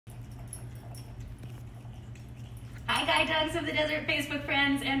Hi Guide Dogs of the Desert Facebook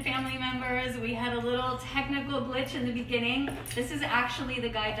friends and family members. We had a little technical glitch in the beginning. This is actually the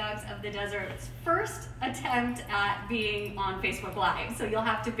Guide Dogs of the Desert's first attempt at being on Facebook Live, so you'll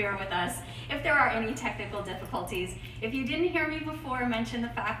have to bear with us if there are any technical difficulties. If you didn't hear me before mention the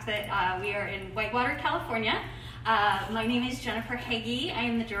fact that we are in Whitewater, California. My name is Jennifer Hagee. I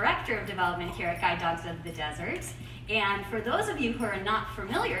am the Director of Development here at Guide Dogs of the Desert. And for those of you who are not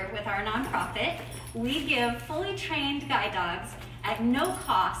familiar with our nonprofit, we give fully trained guide dogs at no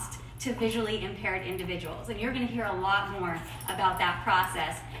cost to visually impaired individuals. And you're going to hear a lot more about that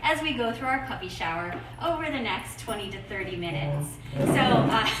process as we go through our puppy shower over the next 20 to 30 minutes.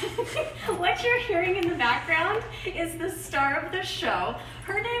 So what you're hearing in the background is the star of the show.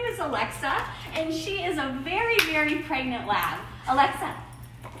 Her name is Alexa, and she is a very, very pregnant lab. Alexa,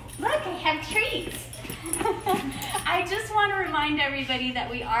 look, I have treats. I just want to remind everybody that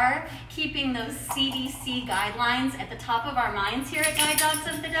we are keeping those CDC guidelines at the top of our minds here at Guide Dogs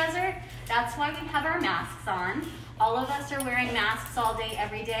of the Desert. That's why we have our masks on. All of us are wearing masks all day,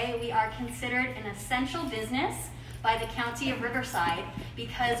 every day. We are considered an essential business by the County of Riverside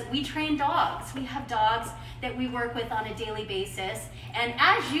because we train dogs. We have dogs that we work with on a daily basis. And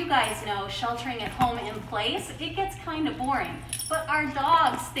as you guys know, sheltering at home in place, it gets kind of boring. But our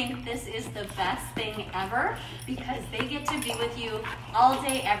dogs think this is the best thing ever because they get to be with you all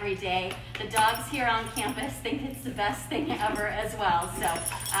day, every day. The dogs here on campus think it's the best thing ever as well.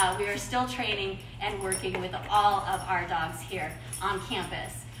 So we are still training and working with all of our dogs here on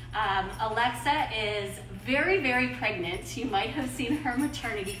campus. Alexa is very, very pregnant. You might have seen her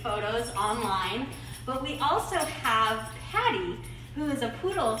maternity photos online. But we also have Patty, who is a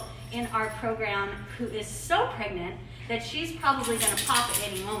poodle in our program, who is so pregnant that she's probably going to pop at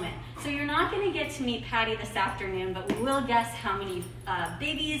any moment. So you're not going to get to meet Patty this afternoon, but we will guess how many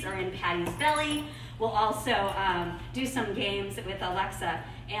babies are in Patty's belly. We'll also do some games with Alexa.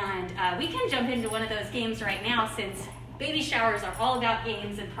 And we can jump into one of those games right now since baby showers are all about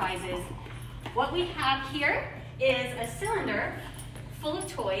games and prizes. What we have here is a cylinder full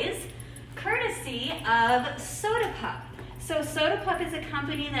of toys, courtesy of Soda Pup. So Soda Pup is a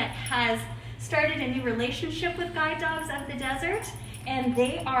company that has started a new relationship with Guide Dogs of the Desert, and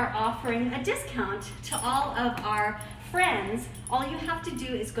they are offering a discount to all of our friends. All you have to do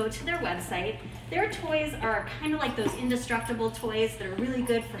is go to their website. Their toys are kind of like those indestructible toys that are really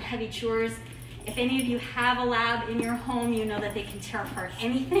good for heavy chores. If any of you have a lab in your home, you know that they can tear apart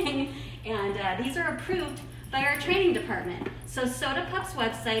anything, and these are approved by our training department. So Soda Pup's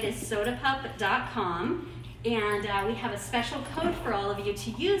website is sodapup.com, and we have a special code for all of you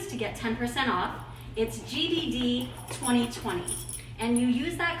to use to get 10% off. It's GDD 2020. And you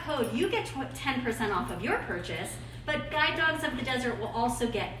use that code, you get 10% off of your purchase, but Guide Dogs of the Desert will also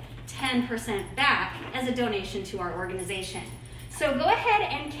get 10% back as a donation to our organization. So go ahead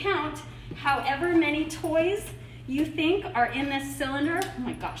and count however many toys you think are in this cylinder. Oh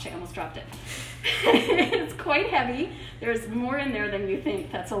my gosh, I almost dropped it. It's quite heavy. There's more in there than you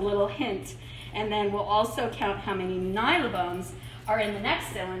think. That's a little hint. And then we'll also count how many Nylabones are in the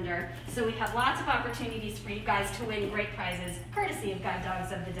next cylinder. So we have lots of opportunities for you guys to win great prizes, courtesy of Guide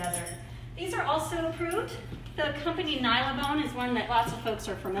Dogs of the Desert. These are also approved. The company Nylabone is one that lots of folks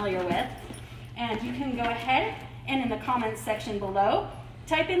are familiar with. And you can go ahead and in the comments section below,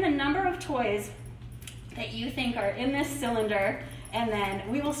 type in the number of toys that you think are in this cylinder, and then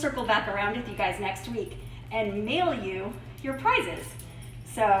we will circle back around with you guys next week and mail you your prizes.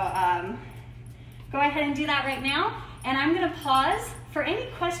 So go ahead and do that right now, and I'm going to pause for any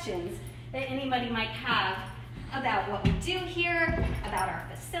questions that anybody might have about what we do here, about our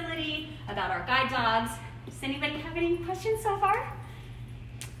facility, about our guide dogs. Does anybody have any questions so far?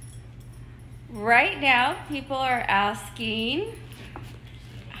 Right now, people are asking,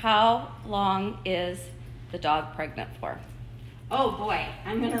 how long is the dog pregnant for? Oh boy,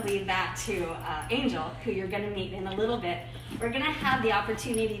 I'm going to leave that to Angel, who you're going to meet in a little bit. We're going to have the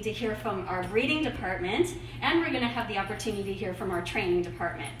opportunity to hear from our breeding department, and we're going to have the opportunity to hear from our training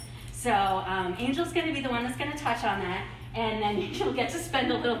department. So Angel's going to be the one that's going to touch on that, and then you'll get to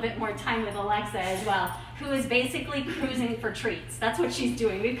spend a little bit more time with Alexa as well, who is basically cruising for treats. That's what she's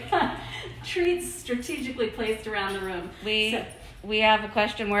doing. We've got treats strategically placed around the room. We have a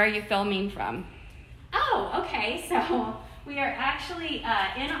question. Where are you filming from? Oh, okay. So we are actually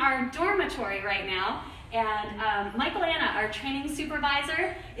in our dormitory right now, and Michael Anna, our training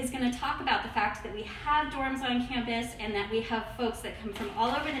supervisor, is going to talk about the fact that we have dorms on campus and that we have folks that come from all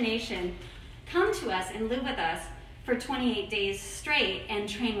over the nation come to us and live with us for 28 days straight and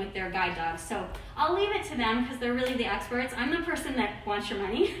train with their guide dogs. So I'll leave it to them because they're really the experts. I'm the person that wants your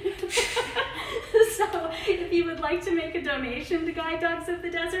money. So if you would like to make a donation to Guide Dogs of the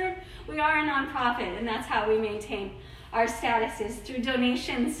Desert, we are a nonprofit, and that's how we maintain our status, is through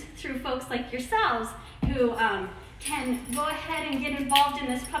donations through folks like yourselves who can go ahead and get involved in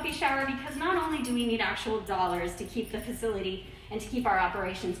this puppy shower, because not only do we need actual dollars to keep the facility and to keep our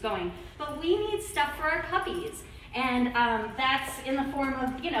operations going, but we need stuff for our puppies. And that's in the form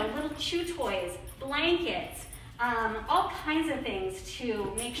of, little chew toys, blankets, all kinds of things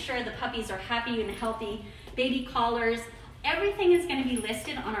to make sure the puppies are happy and healthy, baby collars. Everything is going to be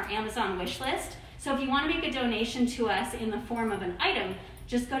listed on our Amazon wish list. So if you want to make a donation to us in the form of an item,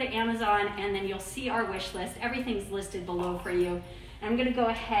 just go to Amazon and then you'll see our wish list. Everything's listed below for you. And I'm going to go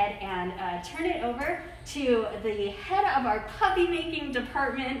ahead and turn it over to the head of our puppy making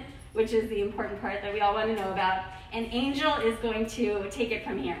department, which is the important part that we all want to know about. And Angel is going to take it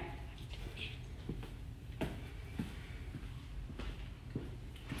from here.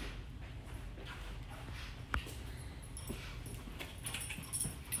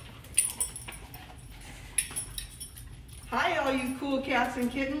 Hi, all you cool cats and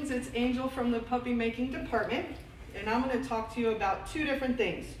kittens. It's Angel from the puppy making department, and I'm going to talk to you about two different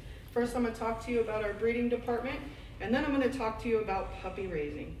things. First, I'm going to talk to you about our breeding department, and then I'm going to talk to you about puppy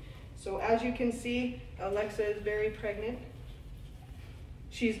raising. So as you can see, Alexa is very pregnant.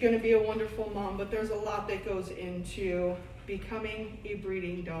 She's going to be a wonderful mom, but there's a lot that goes into becoming a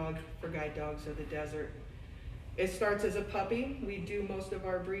breeding dog for Guide Dogs of the Desert. It starts as a puppy. We do most of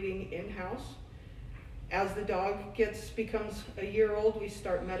our breeding in-house. As the dog becomes a year old, we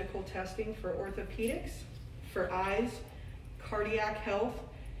start medical testing for orthopedics, for eyes, cardiac health,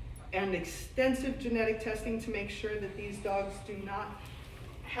 and extensive genetic testing to make sure that these dogs do not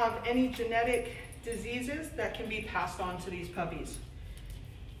have any genetic diseases that can be passed on to these puppies.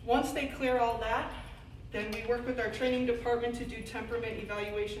 Once they clear all that, then we work with our training department to do temperament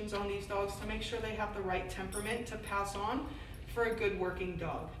evaluations on these dogs to make sure they have the right temperament to pass on for a good working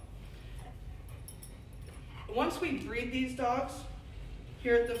dog. Once we breed these dogs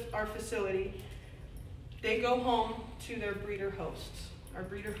here at our facility, they go home to their breeder hosts. Our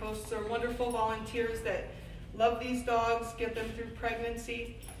breeder hosts are wonderful volunteers that love these dogs, get them through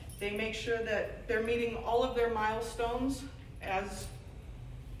pregnancy. They make sure that they're meeting all of their milestones as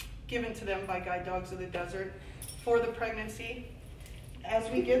given to them by Guide Dogs of the Desert for the pregnancy.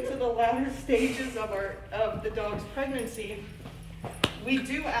 As we get to the latter stages of the dog's pregnancy, we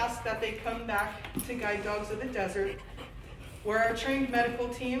do ask that they come back to Guide Dogs of the Desert, where our trained medical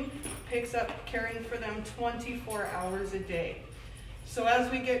team picks up caring for them 24 hours a day. So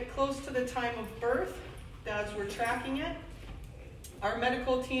as we get close to the time of birth, as we're tracking it, our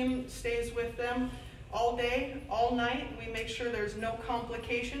medical team stays with them all day, all night. We make sure there's no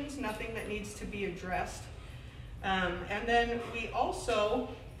complications, nothing that needs to be addressed. And then we also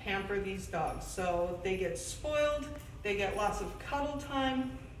pamper these dogs. So they get spoiled, they get lots of cuddle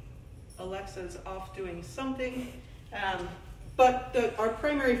time. Alexa's off doing something. But our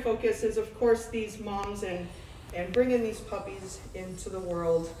primary focus is, of course, these moms and bringing these puppies into the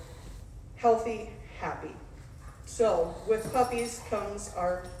world healthy, happy. So with puppies comes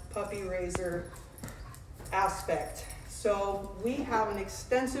our puppy raiser aspect. So we have an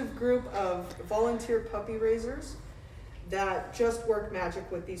extensive group of volunteer puppy raisers that just work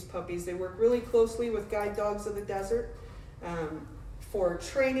magic with these puppies. They work really closely with Guide Dogs of the Desert for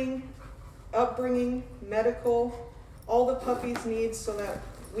training, upbringing, medical, all the puppies need so that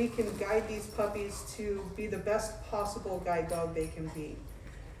we can guide these puppies to be the best possible guide dog they can be.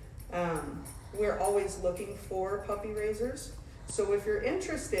 We're always looking for puppy raisers. So if you're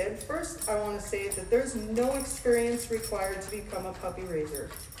interested, first I want to say that there's no experience required to become a puppy raiser.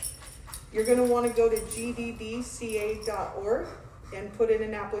 You're going to want to go to gddca.org and put in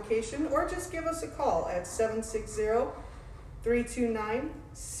an application, or just give us a call at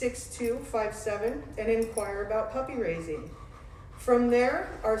 760-329-6257 and inquire about puppy raising. From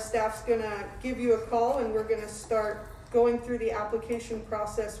there, our staff's going to give you a call and we're going to start going through the application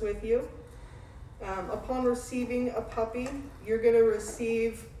process with you. Upon receiving a puppy, you're going to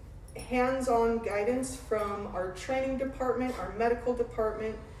receive hands-on guidance from our training department, our medical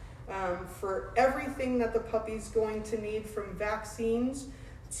department, for everything that the puppy's going to need, from vaccines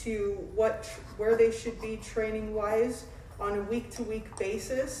to where they should be training-wise on a week-to-week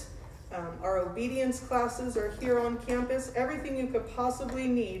basis. Our obedience classes are here on campus. Everything you could possibly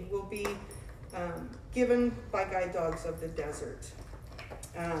need will be given by Guide Dogs of the Desert.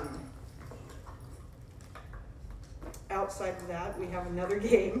 Outside of that, we have another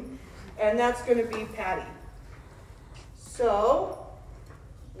game, and that's going to be Patty. So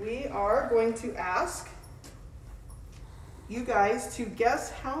we are going to ask you guys to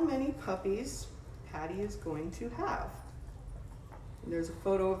guess how many puppies Patty is going to have. And there's a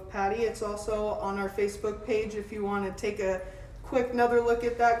photo of Patty. It's also on our Facebook page if you want to take a quick another look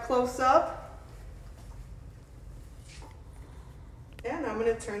at that close up. And I'm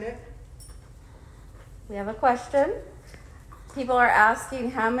going to turn it. We have a question. People are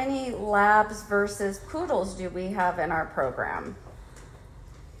asking how many labs versus poodles do we have in our program?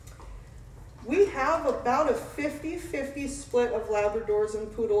 We have about a 50-50 split of Labradors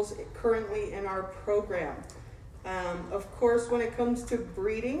and Poodles currently in our program. Of course, when it comes to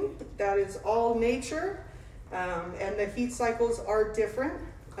breeding, that is all nature, and the heat cycles are different.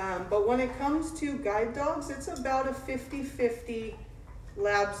 But when it comes to guide dogs, it's about a 50-50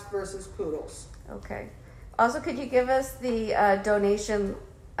 Labs versus Poodles. Okay. Also, could you give us the donation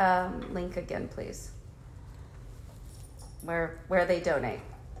link again, please? Where they donate?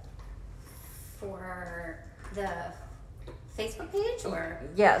 For the Facebook page, or?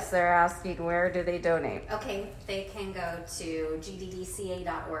 Yes, they're asking where do they donate? Okay, they can go to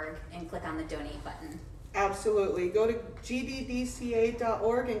gddca.org and click on the donate button. Absolutely. Go to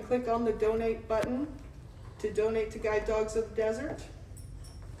gddca.org and click on the donate button to donate to Guide Dogs of the Desert.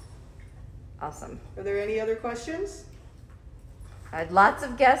 Awesome. Are there any other questions? I had lots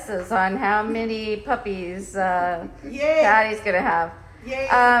of guesses on how many puppies Yay! Patty's going to have. Yay!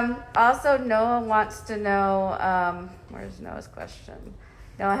 Also, Noah wants to know, where's Noah's question?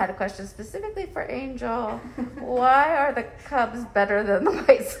 Noah had a question specifically for Angel. Why are the Cubs better than the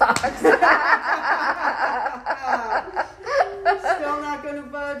White Sox? Still not going to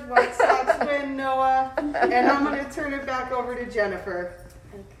budge. White Sox win, Noah. And I'm going to turn it back over to Jennifer.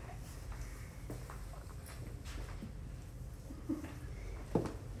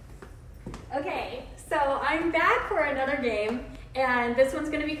 Okay, so I'm back for another game, and this one's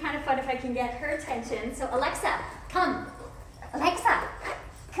going to be kind of fun if I can get her attention. So Alexa, come. Alexa,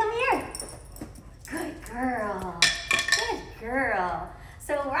 come here. Good girl. Good girl.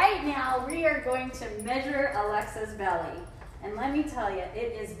 So right now we are going to measure Alexa's belly. And let me tell you,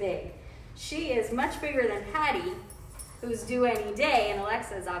 it is big. She is much bigger than Patty, who's due any day, and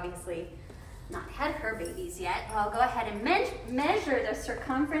Alexa's obviously not had her babies yet. I'll go ahead and measure the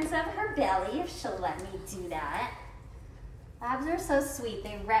circumference of her belly if she'll let me do that. Labs are so sweet.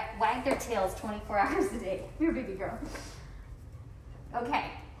 They wag their tails 24 hours a day. Here, baby girl.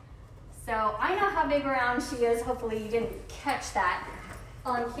 Okay, so I know how big around she is. Hopefully you didn't catch that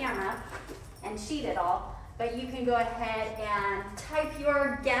on camera and cheat it all. But you can go ahead and type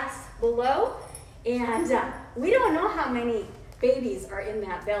your guess below. And we don't know how many babies are in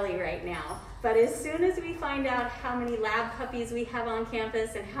that belly right now. But as soon as we find out how many lab puppies we have on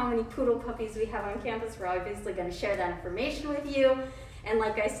campus and how many poodle puppies we have on campus, we're obviously going to share that information with you. And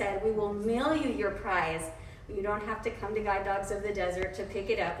like I said, we will mail you your prize. You don't have to come to Guide Dogs of the Desert to pick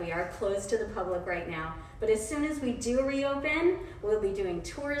it up. We are closed to the public right now. But as soon as we do reopen, we'll be doing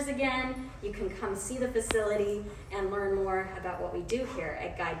tours again. You can come see the facility and learn more about what we do here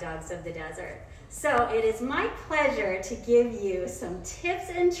at Guide Dogs of the Desert. So it is my pleasure to give you some tips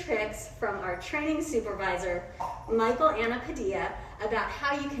and tricks from our training supervisor, Michael Anna Padilla, about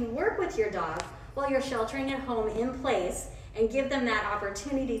how you can work with your dog while you're sheltering at home in place and give them that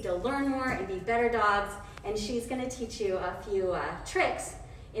opportunity to learn more and be better dogs. And she's going to teach you a few tricks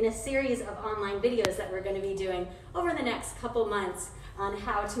in a series of online videos that we're going to be doing over the next couple months on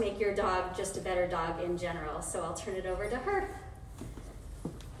how to make your dog just a better dog in general. So I'll turn it over to her.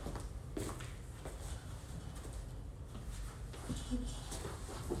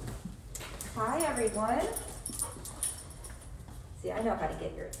 Hi everyone. See, I know how to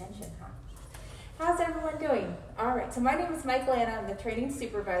get your attention, huh? How's everyone doing? All right, so my name is Michael Anna. I'm the training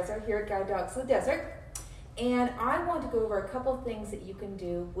supervisor here at Guide Dogs of the Desert. And I want to go over a couple things that you can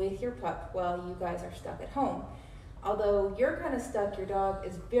do with your pup while you guys are stuck at home. Although you're kind of stuck, your dog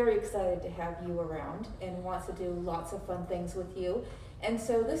is very excited to have you around and wants to do lots of fun things with you. And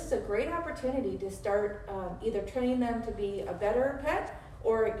so this is a great opportunity to start either training them to be a better pet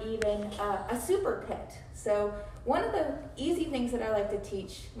or even a super pet. So one of the easy things that I like to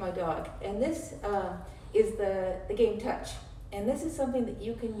teach my dog, and this is the game touch. And this is something that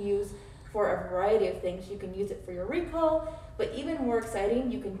you can use for a variety of things. You can use it for your recall, but even more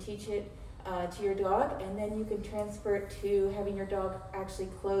exciting, you can teach it to your dog, and then you can transfer it to having your dog actually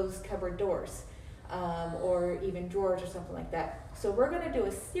close cupboard doors or even drawers or something like that. So we're going to do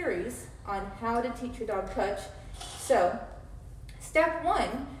a series on how to teach your dog touch. So step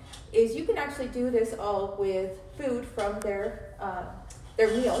one is you can actually do this all with food from their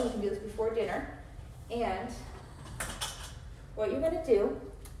meal. You can do this before dinner. And what you're going to do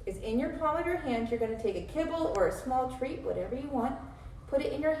is in your palm of your hand, you're going to take a kibble or a small treat, whatever you want, put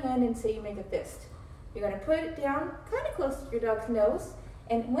it in your hand and say you make a fist. You're going to put it down kind of close to your dog's nose,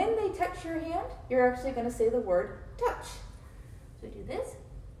 and when they touch your hand, you're actually going to say the word touch. So do this,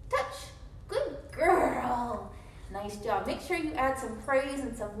 touch, good girl. Nice job. Make sure you add some praise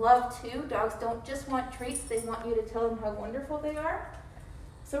and some love too. Dogs don't just want treats, they want you to tell them how wonderful they are.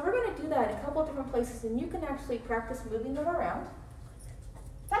 So we're going to do that in a couple of different places, and you can actually practice moving them around.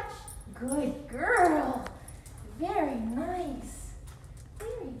 Touch, good girl. Very nice.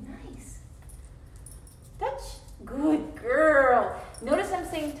 Very nice. Touch, good girl. Notice I'm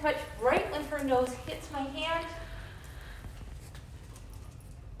saying touch right when her nose hits my hand.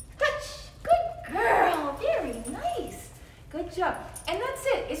 Touch, good girl. Very nice. Good job. And that's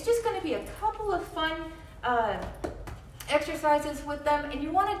it. It's just going to be a couple of fun exercises with them, and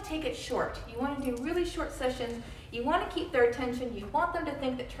you want to take it short. You want to do really short sessions. You want to keep their attention. You want them to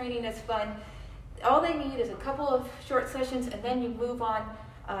think that training is fun. All they need is a couple of short sessions, and then you move on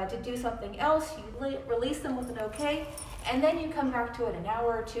to do something else. You release them with an okay, and then you come back to it an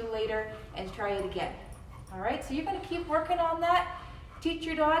hour or two later and try it again. All right, so you're going to keep working on that. Teach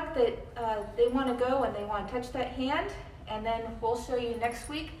your dog that they want to go and they want to touch that hand, and then we'll show you next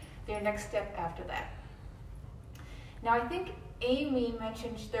week their next step after that. Now, I think Amy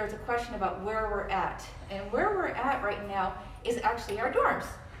mentioned there's a question about where we're at, and where we're at right now is actually our dorms.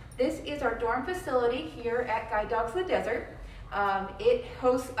 This is our dorm facility here at Guide Dogs of the Desert. It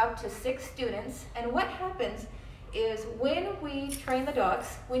hosts up to 6 students, and what happens is when we train the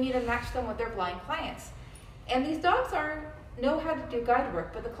dogs, we need to match them with their blind clients. And these dogs know how to do guide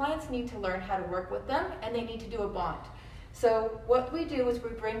work, but the clients need to learn how to work with them, and they need to do a bond. So what we do is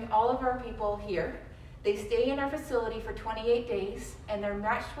we bring all of our people here. They stay in our facility for 28 days, and they're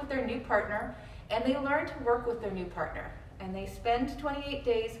matched with their new partner, and they learn to work with their new partner. And they spend 28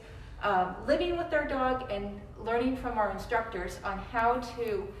 days living with their dog and learning from our instructors on how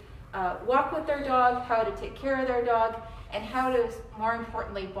to walk with their dog, how to take care of their dog, and how to, more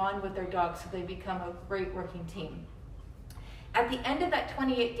importantly, bond with their dog so they become a great working team. At the end of that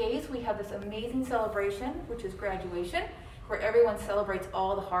 28 days, we have this amazing celebration, which is graduation, where everyone celebrates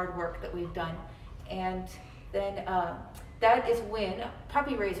all the hard work that we've done. And then that is when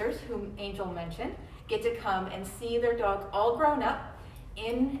puppy raisers, whom Angel mentioned, get to come and see their dog all grown up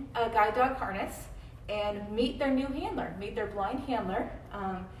in a guide dog harness and meet their new handler, meet their blind handler.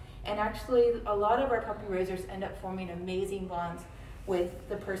 And actually, a lot of our puppy raisers end up forming amazing bonds with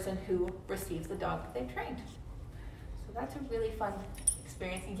the person who receives the dog that they've trained. So that's a really fun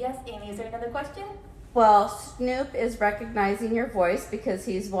experience. Yes, Amy, is there another question? Well, Snoop is recognizing your voice because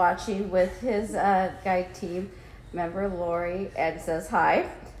he's watching with his guide team member, Lori, and says hi.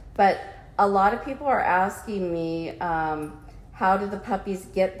 But a lot of people are asking me, how do the puppies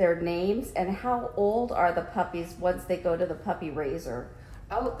get their names, and how old are the puppies once they go to the puppy raiser?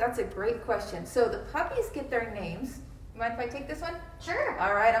 Oh, that's a great question. So the puppies get their names. Mind if I take this one? Sure.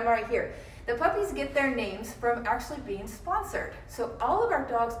 All right, I'm right here. The puppies get their names from actually being sponsored. So all of our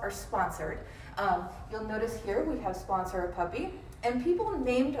dogs are sponsored. You'll notice here we have sponsor a puppy, and people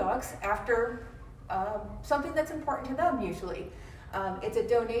name dogs after something that's important to them usually. It's a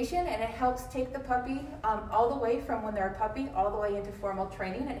donation, and it helps take the puppy all the way from when they're a puppy all the way into formal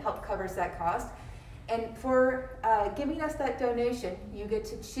training. It helps covers that cost. And for giving us that donation, you get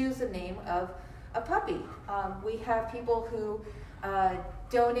to choose the name of a puppy. We have people who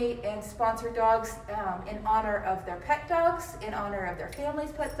donate and sponsor dogs in honor of their pet dogs, in honor of their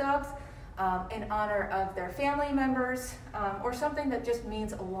family's pet dogs, in honor of their family members, or something that just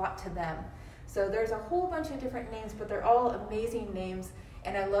means a lot to them. So there's a whole bunch of different names, but they're all amazing names,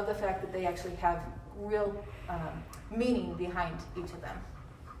 and I love the fact that they actually have real meaning behind each of them.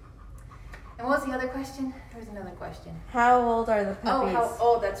 And what was the other question? There was another question. How old are the puppies? Oh, how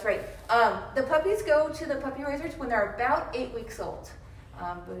old, that's right. The puppies go to the puppy raisers when they're about 8 weeks old.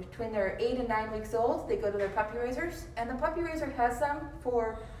 Between they're 8 and 9 weeks old, they go to their puppy raisers, and the puppy raiser has them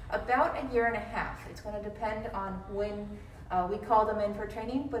for about a year and a half. It's going to depend on when we call them in for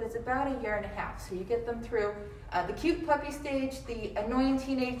training, but it's about a year and a half. So you get them through the cute puppy stage, the annoying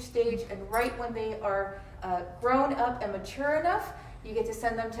teenage stage, and right when they are grown up and mature enough, you get to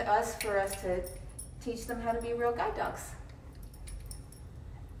send them to us for us to teach them how to be real guide dogs.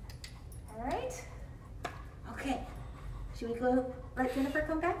 All right? Okay. Should we go let Jennifer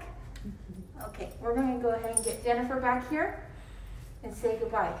come back? Okay, we're going to go ahead and get Jennifer back here and say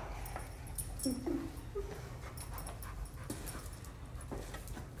goodbye.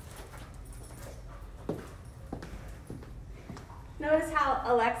 Notice how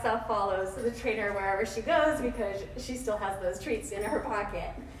Alexa follows the trainer wherever she goes because she still has those treats in her pocket.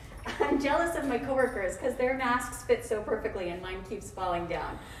 I'm jealous of my coworkers because their masks fit so perfectly and mine keeps falling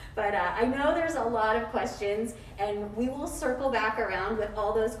down. But I know there's a lot of questions, and we will circle back around with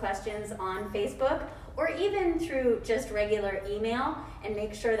all those questions on Facebook or even through just regular email and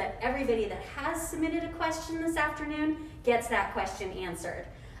make sure that everybody that has submitted a question this afternoon gets that question answered.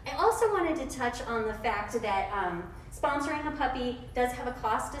 I also wanted to touch on the fact that sponsoring a puppy does have a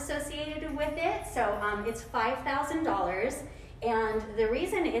cost associated with it. So it's $5,000. And the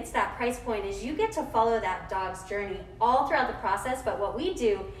reason it's that price point is you get to follow that dog's journey all throughout the process, but what we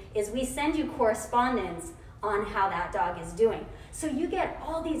do is we send you correspondence on how that dog is doing. So you get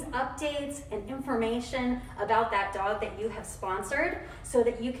all these updates and information about that dog that you have sponsored so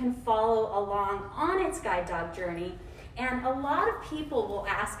that you can follow along on its guide dog journey. And a lot of people will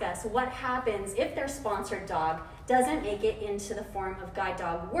ask us what happens if their sponsored dog doesn't make it into the form of guide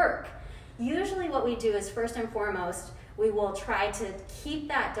dog work. Usually what we do is first and foremost, we will try to keep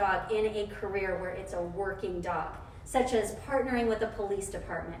that dog in a career where it's a working dog, such as partnering with the police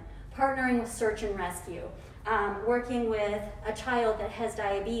department, partnering with search and rescue, working with a child that has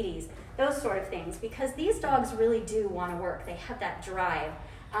diabetes, those sort of things, because these dogs really do want to work. They have that drive.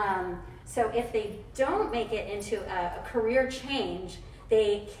 So if they don't make it into a career change,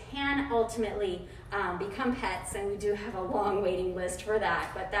 they can ultimately become pets, and we do have a long waiting list for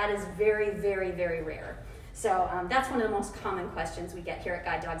that, but that is very, very, very rare. So that's one of the most common questions we get here at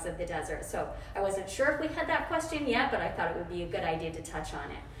Guide Dogs of the Desert. So I wasn't sure if we had that question yet, but I thought it would be a good idea to touch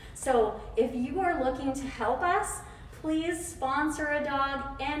on it. So if you are looking to help us, please sponsor a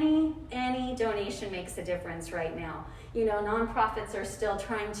dog. Any donation makes a difference right now. You know, nonprofits are still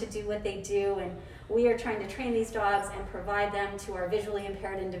trying to do what they do, and we are trying to train these dogs and provide them to our visually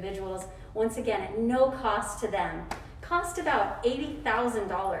impaired individuals, once again, at no cost to them. Cost about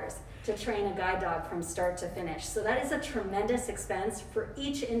 $80,000 to train a guide dog from start to finish. So that is a tremendous expense for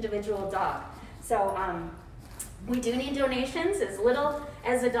each individual dog. So we do need donations as little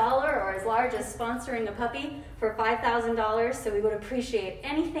as $1 or as large as sponsoring a puppy for $5,000. So we would appreciate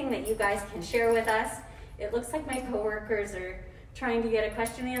anything that you guys can share with us. It looks like my coworkers are trying to get a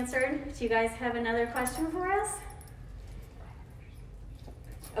question answered. Do you guys have another question for us?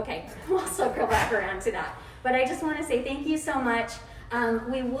 Okay, we'll circle back around to that. But I just want to say thank you so much.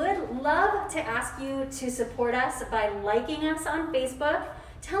 We would love to ask you to support us by liking us on Facebook,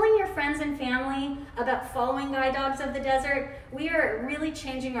 telling your friends and family about following Guide Dogs of the Desert. We are really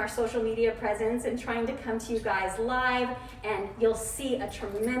changing our social media presence and trying to come to you guys live, and you'll see a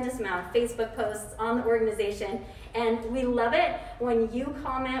tremendous amount of Facebook posts on the organization. And we love it when you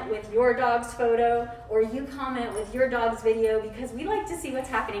comment with your dog's photo or you comment with your dog's video, because we like to see what's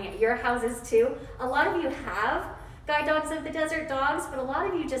happening at your houses too. A lot of you have Guide Dogs of the Desert dogs, but a lot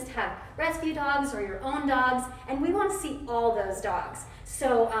of you just have rescue dogs or your own dogs, and we want to see all those dogs.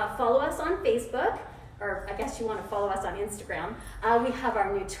 So follow us on Facebook, or I guess you want to follow us on Instagram. We have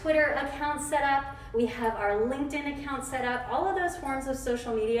our new Twitter account set up. We have our LinkedIn account set up. All of those forms of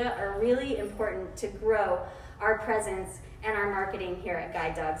social media are really important to grow our presence and our marketing here at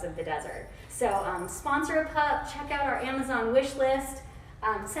Guide Dogs of the Desert. So sponsor a pup, check out our Amazon wish list.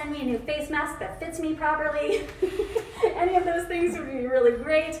 Send me a new face mask that fits me properly. Any of those things would be really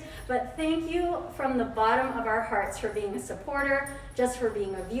great. But thank you from the bottom of our hearts for being a supporter, just for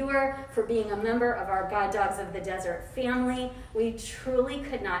being a viewer, for being a member of our Guide Dogs of the Desert family. We truly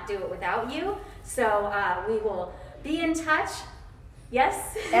could not do it without you. So we will be in touch.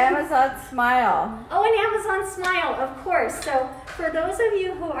 Yes? Amazon Smile. Oh, and Amazon Smile, of course. So for those of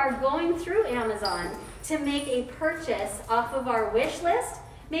you who are going through Amazon to make a purchase off of our wish list,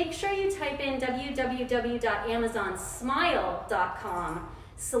 make sure you type in www.amazonsmile.com,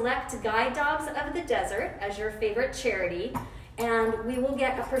 select Guide Dogs of the Desert as your favorite charity, and we will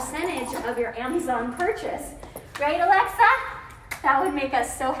get a percentage of your Amazon purchase. Right, Alexa? That would make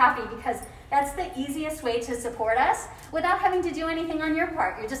us so happy, because that's the easiest way to support us without having to do anything on your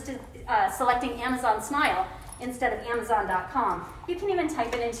part. You're just selecting Amazon Smile instead of Amazon.com. You can even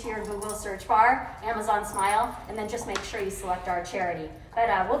type it into your Google search bar, Amazon Smile, and then just make sure you select our charity. But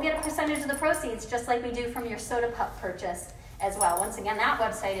we'll get a percentage of the proceeds, just like we do from your Soda Pup purchase as well. Once again, that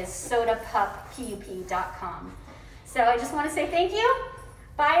website is sodapuppup.com. So I just want to say thank you.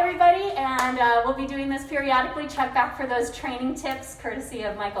 Bye, everybody, and we'll be doing this periodically. Check back for those training tips, courtesy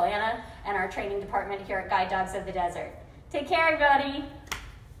of Michael Anna and our training department here at Guide Dogs of the Desert. Take care, everybody.